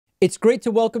It's great to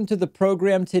welcome to the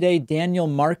program today Daniel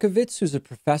Markovits, who's a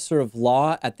professor of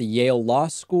law at the Yale Law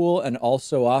School and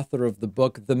also author of the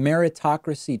book The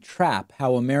Meritocracy Trap: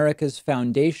 How America's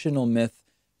Foundational Myth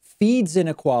Feeds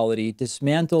Inequality,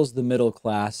 Dismantles the Middle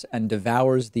Class, and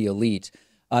Devours the Elite.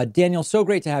 Daniel, so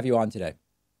great to have you on today.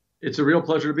 It's a real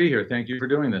pleasure to be here. Thank you for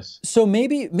doing this. So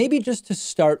maybe just to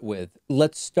start with,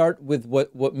 let's start with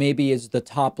what maybe is the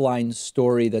top line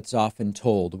story that's often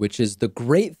told, which is the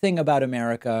great thing about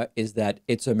America is that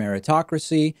it's a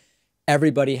meritocracy.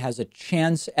 Everybody has a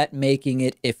chance at making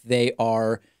it if they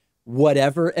are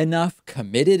whatever enough,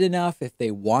 committed enough, if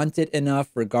they want it enough,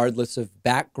 regardless of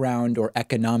background or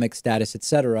economic status,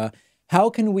 etc. How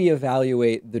can we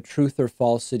evaluate the truth or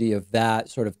falsity of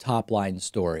that sort of top line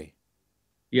story?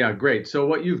 Yeah, great. So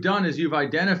what you've done is you've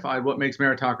identified what makes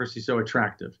meritocracy so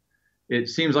attractive. It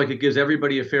seems like it gives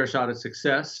everybody a fair shot at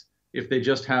success if they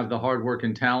just have the hard work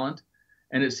and talent.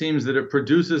 And it seems that it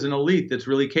produces an elite that's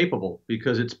really capable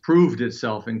because it's proved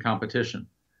itself in competition.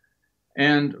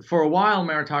 And for a while,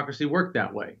 meritocracy worked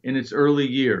that way. In its early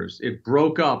years, it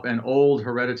broke up an old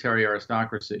hereditary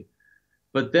aristocracy.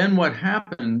 But then what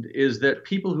happened is that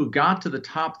people who got to the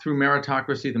top through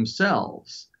meritocracy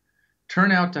themselves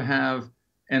turn out to have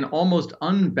an almost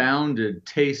unbounded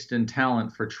taste and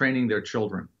talent for training their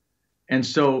children. And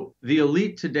so the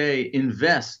elite today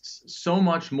invests so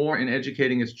much more in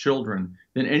educating its children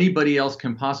than anybody else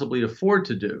can possibly afford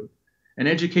to do. And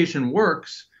education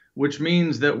works, which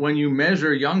means that when you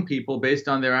measure young people based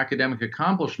on their academic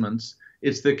accomplishments,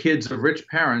 it's the kids of rich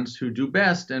parents who do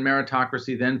best, and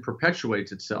meritocracy then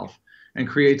perpetuates itself and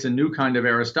creates a new kind of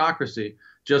aristocracy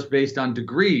just based on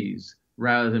degrees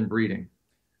rather than breeding.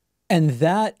 And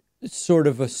that sort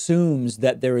of assumes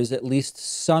that there is at least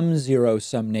some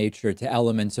zero-sum nature to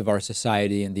elements of our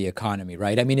society and the economy,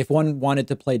 right? I mean, if one wanted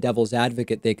to play devil's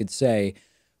advocate, they could say,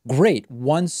 great,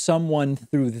 once someone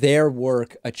through their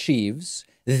work achieves,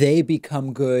 they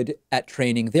become good at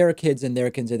training their kids and their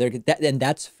kids and their kids, and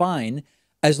that's fine.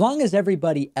 As long as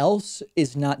everybody else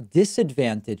is not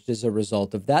disadvantaged as a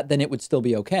result of that, then it would still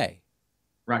be okay.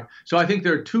 Right. So I think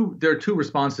there are two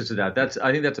responses to that.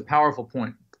 I think that's a powerful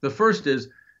point. The first is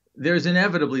there's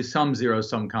inevitably some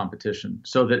zero-sum competition,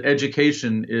 so that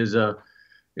education is a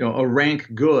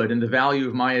rank good, and the value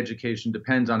of my education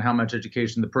depends on how much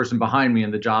education the person behind me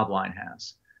in the job line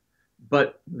has.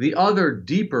 But the other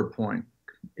deeper point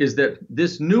is that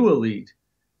this new elite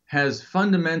has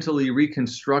fundamentally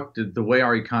reconstructed the way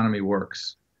our economy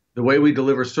works, the way we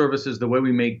deliver services, the way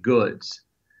we make goods,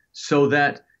 so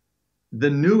that the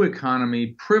new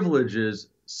economy privileges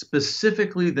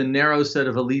specifically the narrow set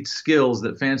of elite skills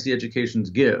that fancy educations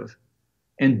give,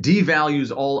 and devalues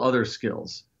all other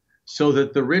skills, so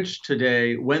that the rich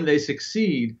today, when they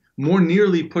succeed, more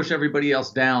nearly push everybody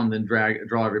else down than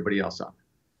draw everybody else up.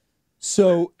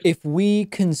 So if we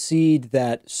concede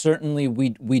that certainly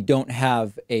we don't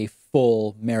have a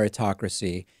full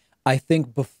meritocracy, I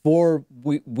think before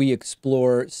we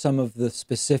explore some of the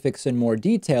specifics in more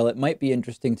detail, it might be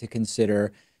interesting to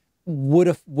consider, would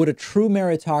a true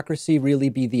meritocracy really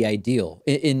be the ideal?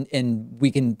 And we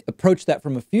can approach that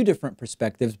from a few different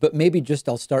perspectives, but maybe just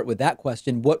I'll start with that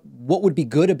question. What would be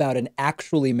good about an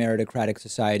actually meritocratic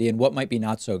society, and what might be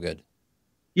not so good?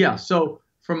 Yeah, so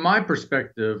from my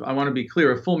perspective, I want to be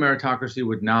clear, a full meritocracy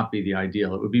would not be the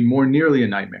ideal. It would be more nearly a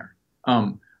nightmare.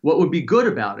 What would be good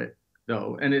about it,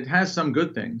 though, and it has some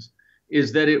good things,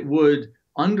 is that it would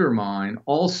undermine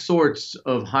all sorts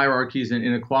of hierarchies and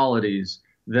inequalities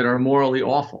that are morally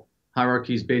awful.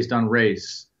 Hierarchies based on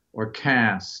race or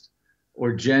caste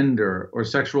or gender or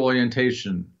sexual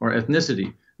orientation or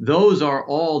ethnicity. Those are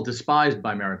all despised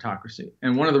by meritocracy.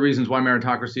 And one of the reasons why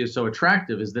meritocracy is so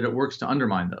attractive is that it works to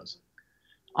undermine those.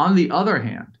 On the other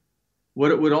hand,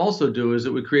 what it would also do is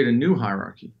it would create a new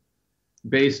hierarchy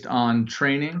based on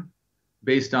training,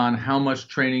 based on how much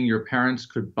training your parents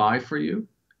could buy for you,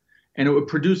 and it would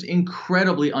produce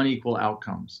incredibly unequal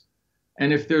outcomes.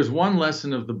 And if there's one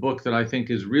lesson of the book that I think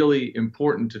is really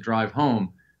important to drive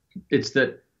home, it's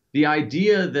that the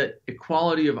idea that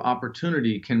equality of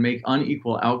opportunity can make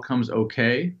unequal outcomes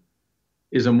okay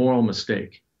is a moral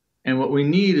mistake. And what we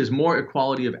need is more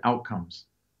equality of outcomes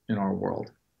in our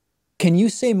world. Can you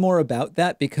say more about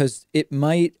that? Because it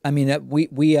might, I mean,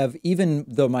 we have, even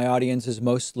though my audience is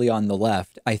mostly on the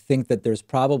left, I think that there's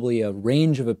probably a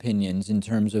range of opinions in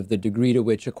terms of the degree to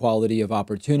which equality of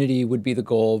opportunity would be the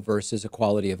goal versus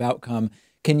equality of outcome.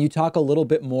 Can you talk a little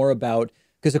bit more about,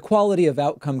 because equality of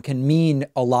outcome can mean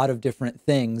a lot of different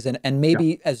things, and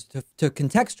maybe as to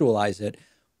contextualize it,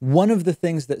 one of the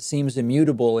things that seems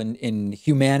immutable in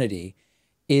humanity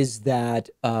is that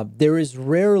there is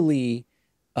rarely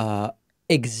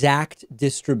exact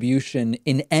distribution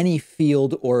in any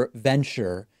field or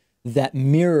venture that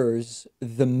mirrors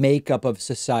the makeup of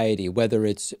society, whether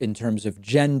it's in terms of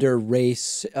gender,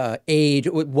 race, age,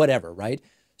 whatever, right?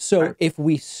 So Right. if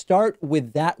we start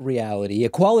with that reality,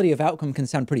 equality of outcome can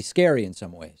sound pretty scary in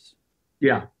some ways.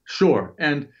 Yeah, sure.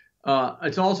 And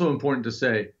it's also important to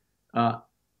say, uh,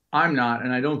 I'm not,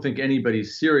 and I don't think anybody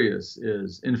serious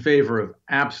is in favor of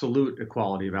absolute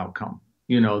equality of outcome.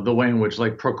 You know, the way in which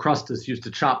like Procrustes used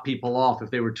to chop people off if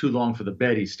they were too long for the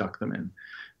bed he stuck them in.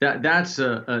 That's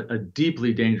a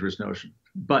deeply dangerous notion.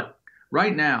 But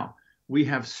right now, we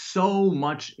have so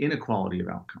much inequality of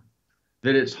outcome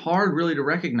that it's hard really to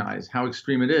recognize how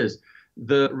extreme it is.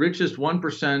 The richest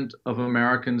 1% of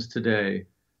Americans today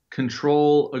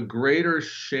control a greater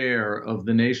share of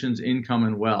the nation's income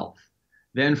and wealth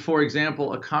than, for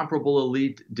example, a comparable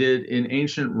elite did in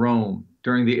ancient Rome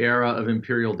during the era of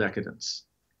imperial decadence.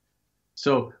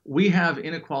 So we have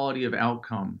inequality of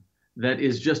outcome that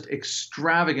is just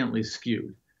extravagantly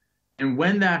skewed. And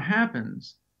when that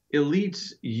happens,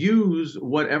 elites use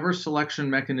whatever selection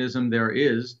mechanism there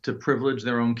is to privilege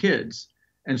their own kids.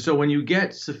 And so when you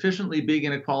get sufficiently big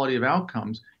inequality of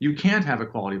outcomes, you can't have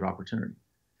equality of opportunity.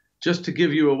 Just to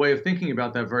give you a way of thinking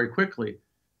about that very quickly,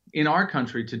 in our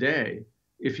country today,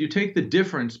 if you take the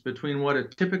difference between what a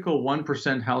typical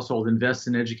 1% household invests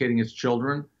in educating its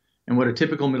children and what a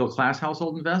typical middle class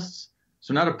household invests,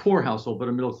 so not a poor household, but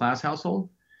a middle class household,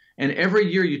 and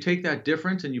every year you take that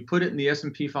difference and you put it in the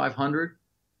S&P 500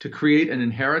 to create an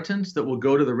inheritance that will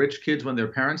go to the rich kids when their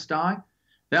parents die,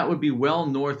 that would be well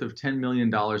north of $10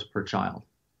 million per child.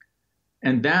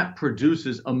 And that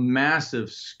produces a massive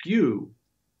skew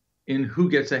in who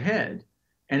gets ahead.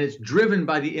 And it's driven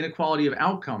by the inequality of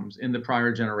outcomes in the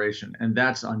prior generation. And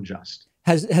that's unjust.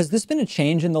 Has this been a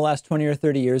change in the last 20 or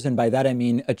 30 years? And by that, I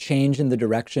mean a change in the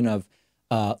direction of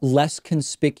less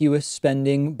conspicuous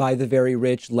spending by the very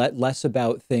rich, less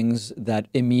about things that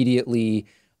immediately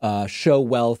show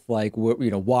wealth, like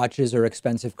watches or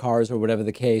expensive cars or whatever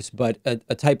the case, but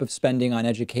a type of spending on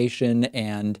education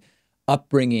and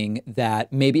upbringing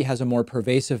that maybe has a more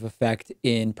pervasive effect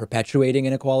in perpetuating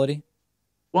inequality?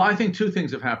 Well, I think two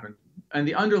things have happened. And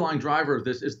the underlying driver of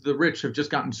this is the rich have just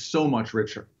gotten so much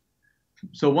richer.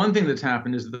 So one thing that's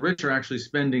happened is the rich are actually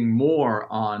spending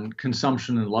more on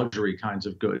consumption and luxury kinds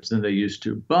of goods than they used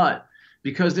to. But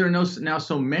because there are now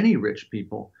so many rich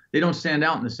people, they don't stand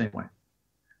out in the same way.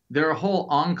 There are whole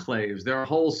enclaves, there are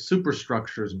whole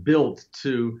superstructures built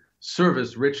to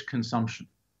service rich consumption.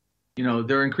 You know,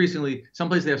 they're increasingly,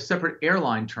 someplace they have separate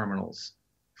airline terminals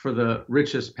for the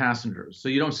richest passengers, so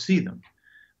you don't see them.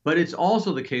 But it's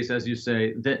also the case, as you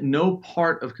say, that no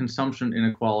part of consumption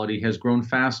inequality has grown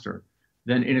faster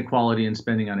than inequality in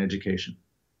spending on education.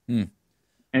 Mm.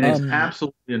 And it's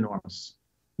absolutely enormous.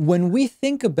 When we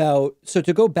think about, so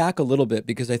to go back a little bit,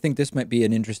 because I think this might be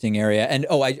an interesting area. And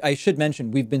I should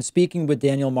mention, we've been speaking with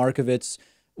Daniel Markovits.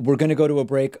 We're going to go to a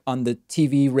break on the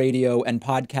TV, radio, and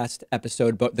podcast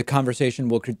episode, but the conversation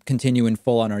will continue in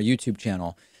full on our YouTube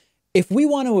channel. If we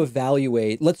want to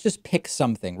evaluate, let's just pick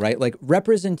something, right? Like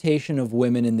representation of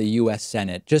women in the US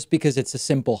Senate, just because it's a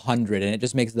simple 100 and it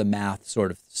just makes the math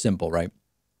sort of simple, right?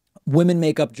 Women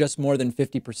make up just more than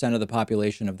 50% of the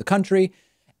population of the country,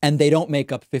 and they don't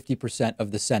make up 50%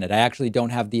 of the Senate. I actually don't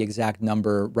have the exact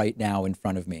number right now in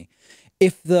front of me.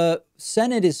 If the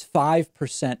Senate is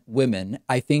 5% women,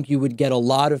 I think you would get a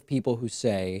lot of people who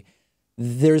say,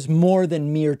 there's more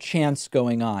than mere chance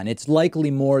going on. It's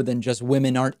likely more than just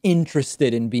women aren't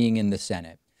interested in being in the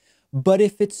Senate. But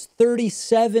if it's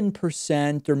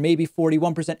 37% or maybe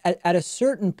 41%, at a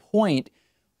certain point,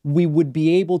 we would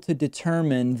be able to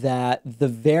determine that the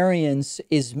variance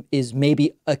is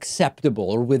maybe acceptable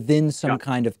or within some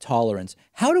kind of tolerance.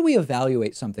 How do we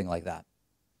evaluate something like that?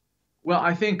 Well,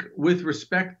 I think with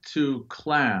respect to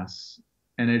class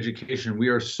and education, we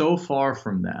are so far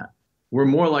from that. We're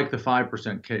more like the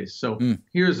 5% case. So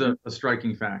here's a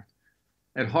striking fact.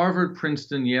 At Harvard,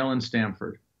 Princeton, Yale, and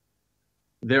Stanford,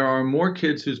 there are more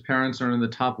kids whose parents are in the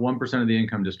top 1% of the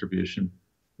income distribution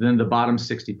than the bottom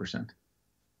 60%.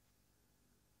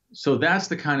 So that's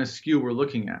the kind of skew we're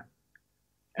looking at.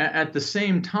 At the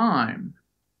same time,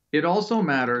 it also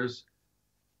matters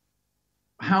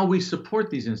how we support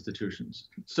these institutions.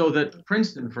 So that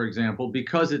Princeton, for example,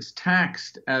 because it's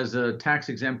taxed as a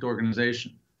tax-exempt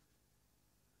organization,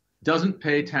 doesn't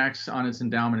pay tax on its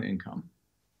endowment income,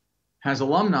 has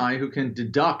alumni who can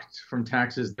deduct from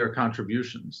taxes their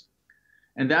contributions.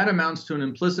 And that amounts to an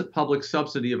implicit public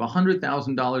subsidy of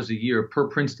 $100,000 a year per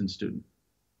Princeton student,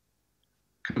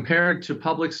 compared to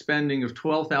public spending of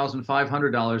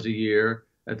 $12,500 a year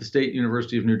at the State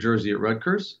University of New Jersey at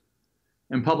Rutgers,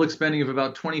 and public spending of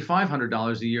about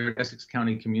 $2,500 a year at Essex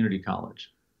County Community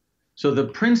College. So the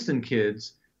Princeton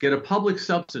kids get a public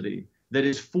subsidy that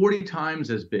is 40 times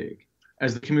as big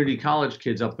as the community college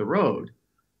kids up the road,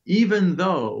 even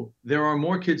though there are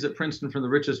more kids at Princeton from the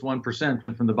richest 1%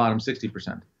 than from the bottom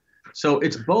 60%. So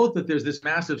it's both that there's this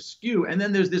massive skew, and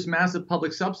then there's this massive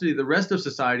public subsidy the rest of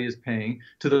society is paying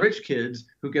to the rich kids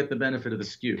who get the benefit of the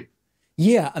skew.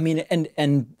 Yeah, I mean,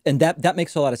 and that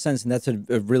makes a lot of sense, and that's a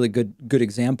really good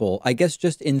example. I guess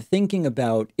just in thinking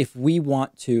about if we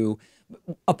want to,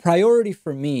 a priority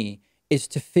for me is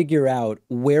to figure out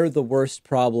where the worst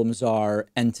problems are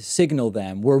and to signal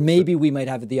them, where maybe we might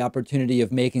have the opportunity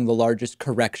of making the largest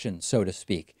correction, so to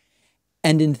speak.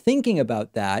 And in thinking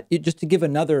about that, just to give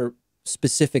another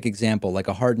specific example, like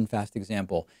a hard and fast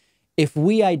example, if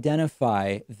we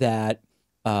identify that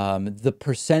the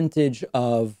percentage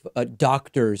of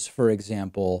doctors, for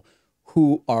example,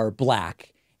 who are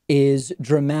Black is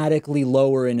dramatically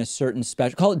lower in a certain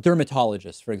special, call it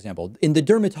dermatologists, for example. In the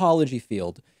dermatology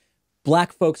field,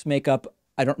 Black folks make up,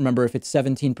 I don't remember if it's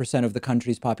 17% of the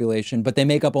country's population, but they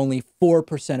make up only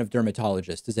 4% of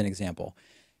dermatologists, as an example.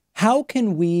 How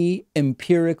can we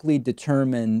empirically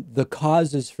determine the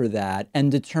causes for that and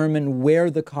determine where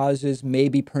the causes may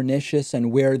be pernicious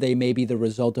and where they may be the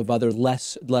result of other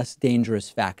less dangerous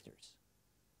factors?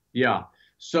 Yeah.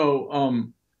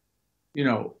 So,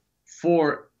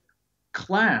 for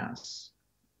class,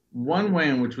 one way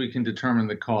in which we can determine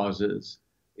the causes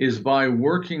is by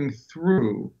working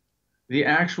through the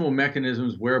actual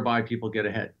mechanisms whereby people get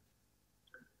ahead.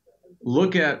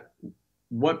 Look at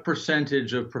what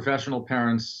percentage of professional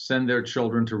parents send their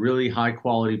children to really high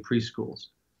quality preschools,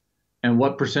 and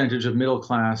what percentage of middle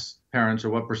class parents or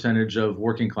what percentage of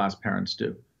working class parents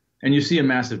do. And you see a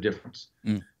massive difference.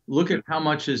 Look at how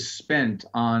much is spent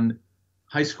on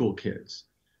high school kids.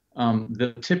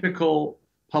 The typical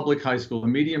public high school, the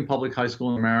median public high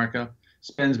school in America,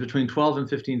 spends between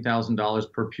 $12,000 and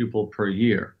 $15,000 per pupil per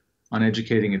year on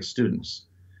educating its students.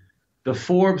 The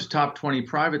Forbes top 20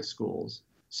 private schools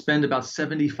spend about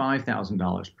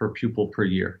 $75,000 per pupil per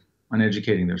year on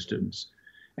educating their students.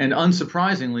 And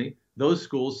unsurprisingly, those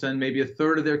schools send maybe a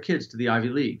third of their kids to the Ivy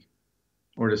League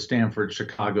or to Stanford,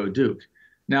 Chicago, Duke.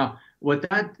 Now, what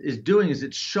that is doing is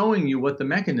it's showing you what the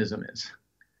mechanism is.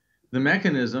 The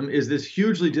mechanism is this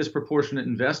hugely disproportionate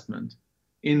investment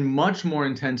in much more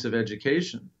intensive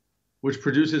education, which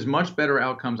produces much better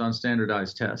outcomes on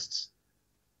standardized tests.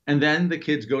 And then the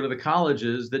kids go to the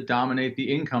colleges that dominate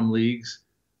the income leagues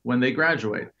when they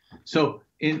graduate. So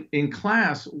in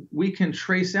class, we can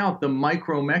trace out the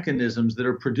micro mechanisms that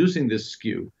are producing this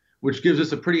skew, which gives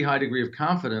us a pretty high degree of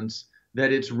confidence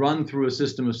that it's run through a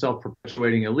system of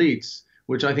self-perpetuating elites,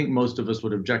 which I think most of us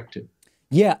would object to.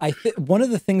 Yeah, one of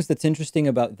the things that's interesting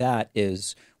about that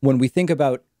is when we think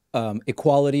about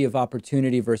equality of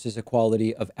opportunity versus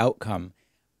equality of outcome,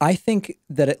 I think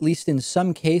that at least in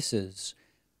some cases,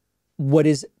 what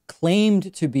is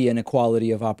claimed to be an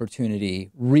equality of opportunity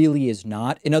really is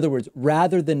not. In other words,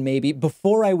 rather than maybe,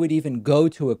 before I would even go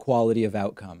to equality of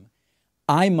outcome,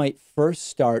 I might first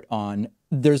start on,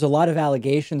 there's a lot of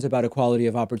allegations about equality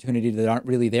of opportunity that aren't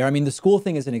really there. I mean, the school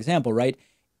thing is an example, right?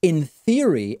 In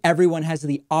theory, everyone has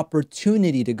the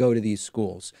opportunity to go to these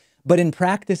schools, but in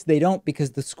practice, they don't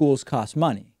because the schools cost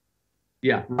money.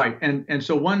 Yeah, right. And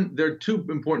so there are two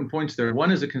important points there.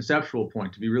 One is a conceptual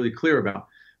point to be really clear about,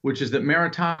 which is that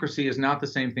meritocracy is not the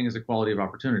same thing as equality of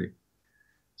opportunity.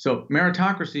 So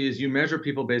meritocracy is you measure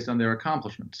people based on their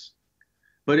accomplishments.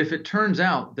 But if it turns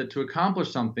out that to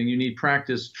accomplish something, you need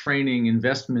practice, training,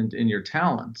 investment in your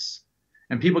talents,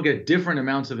 and people get different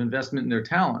amounts of investment in their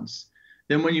talents,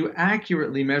 then when you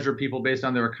accurately measure people based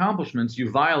on their accomplishments, you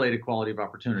violate equality of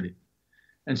opportunity.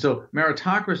 And so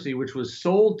meritocracy, which was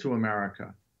sold to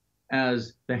America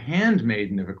as the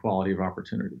handmaiden of equality of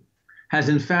opportunity, has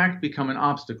in fact become an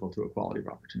obstacle to equality of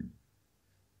opportunity.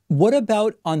 What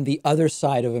about on the other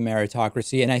side of a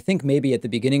meritocracy? And I think maybe at the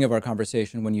beginning of our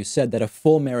conversation, when you said that a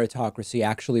full meritocracy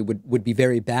actually would be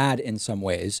very bad in some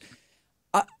ways,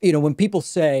 when people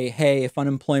say, hey, if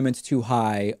unemployment's too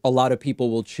high, a lot of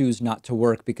people will choose not to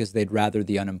work because they'd rather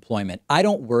the unemployment. I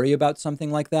don't worry about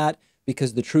something like that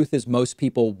because the truth is most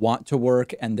people want to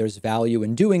work and there's value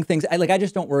in doing things. I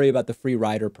just don't worry about the free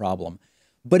rider problem.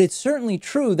 But it's certainly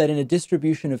true that in a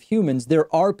distribution of humans,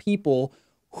 there are people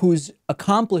whose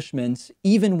accomplishments,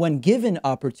 even when given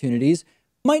opportunities,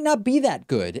 might not be that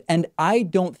good. And I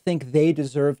don't think they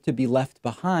deserve to be left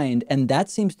behind. And that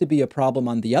seems to be a problem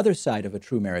on the other side of a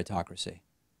true meritocracy.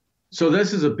 So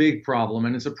this is a big problem,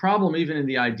 and it's a problem even in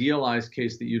the idealized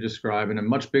case that you describe, and a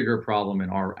much bigger problem in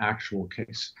our actual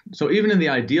case. So even in the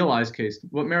idealized case,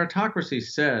 what meritocracy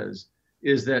says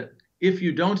is that if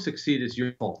you don't succeed, it's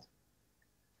your fault.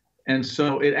 And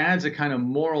so it adds a kind of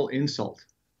moral insult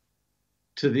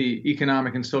to the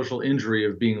economic and social injury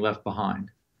of being left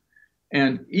behind.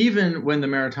 And even when the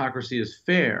meritocracy is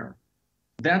fair,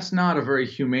 that's not a very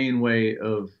humane way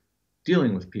of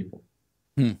dealing with people.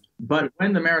 Hmm. But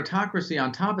when the meritocracy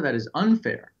on top of that is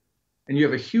unfair, and you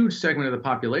have a huge segment of the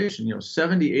population,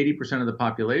 70, 80% of the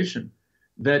population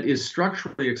that is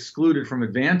structurally excluded from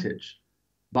advantage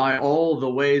by all the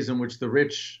ways in which the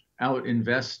rich out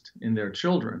invest in their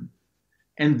children.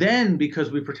 And then because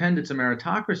we pretend it's a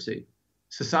meritocracy,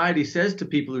 society says to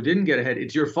people who didn't get ahead,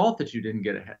 it's your fault that you didn't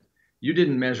get ahead. You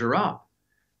didn't measure up.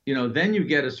 Then you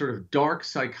get a sort of dark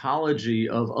psychology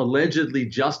of allegedly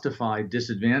justified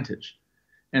disadvantage.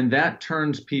 And that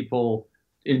turns people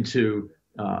into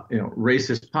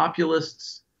racist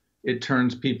populists. It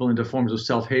turns people into forms of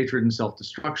self-hatred and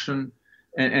self-destruction.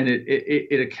 And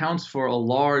it accounts for a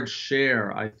large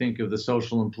share, I think, of the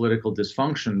social and political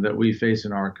dysfunction that we face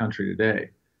in our country today.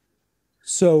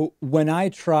 So when I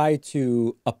try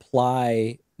to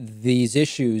apply these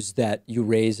issues that you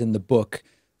raise in the book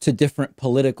to different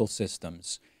political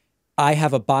systems, I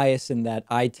have a bias in that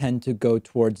I tend to go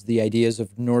towards the ideas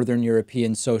of Northern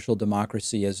European social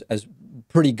democracy as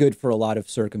pretty good for a lot of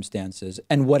circumstances.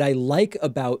 And what I like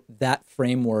about that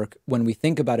framework when we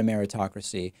think about a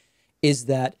meritocracy is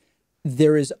that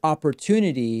there is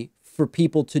opportunity for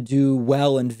people to do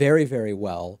well and very, very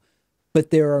well, but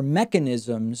there are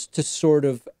mechanisms to sort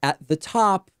of at the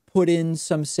top put in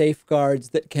some safeguards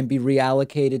that can be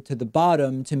reallocated to the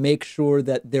bottom to make sure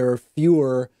that there are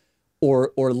fewer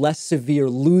or less severe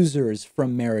losers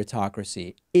from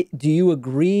meritocracy. Do you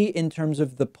agree in terms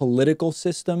of the political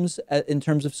systems, in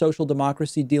terms of social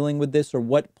democracy dealing with this, or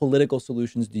what political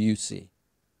solutions do you see?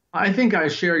 I think I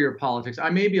share your politics. I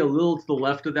may be a little to the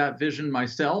left of that vision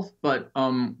myself, but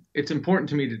it's important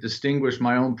to me to distinguish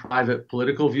my own private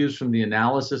political views from the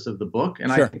analysis of the book.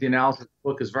 And Sure. I think the analysis of the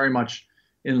book is very much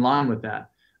in line with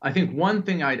that. I think one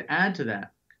thing I'd add to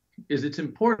that is it's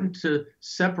important to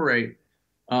separate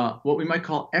what we might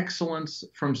call excellence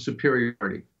from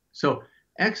superiority. So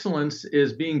excellence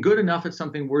is being good enough at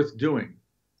something worth doing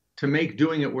to make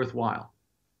doing it worthwhile.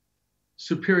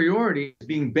 Superiority is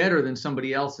being better than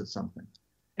somebody else at something.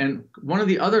 And one of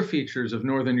the other features of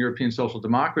Northern European social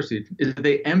democracy is that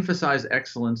they emphasize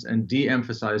excellence and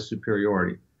de-emphasize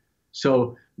superiority.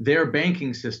 So their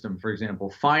banking system, for example,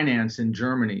 finance in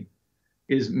Germany,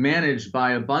 is managed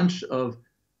by a bunch of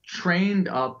trained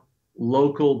up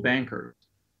local bankers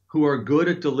who are good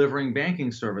at delivering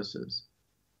banking services,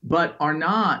 but are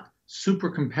not super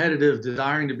competitive,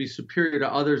 desiring to be superior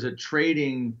to others at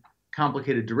trading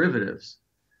complicated derivatives,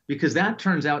 because that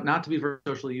turns out not to be very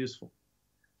socially useful.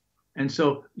 And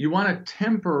so you want to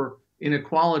temper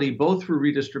inequality both through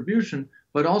redistribution,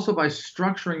 but also by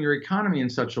structuring your economy in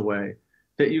such a way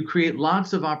that you create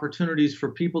lots of opportunities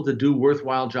for people to do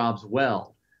worthwhile jobs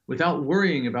well, without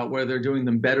worrying about whether they're doing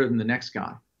them better than the next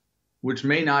guy, which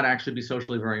may not actually be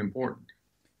socially very important.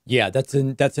 Yeah, that's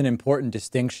an important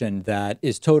distinction that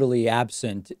is totally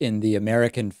absent in the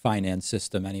American finance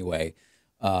system anyway,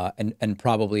 and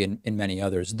probably in many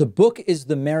others. The book is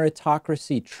The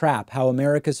Meritocracy Trap: How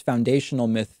America's Foundational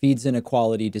Myth Feeds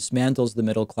Inequality, Dismantles the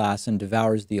Middle Class, and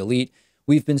Devours the Elite.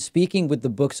 We've been speaking with the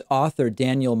book's author,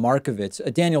 Daniel Markovits.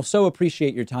 Daniel, so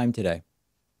appreciate your time today.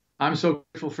 I'm so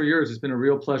grateful for yours. It's been a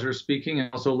real pleasure speaking and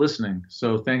also listening.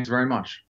 So thanks very much.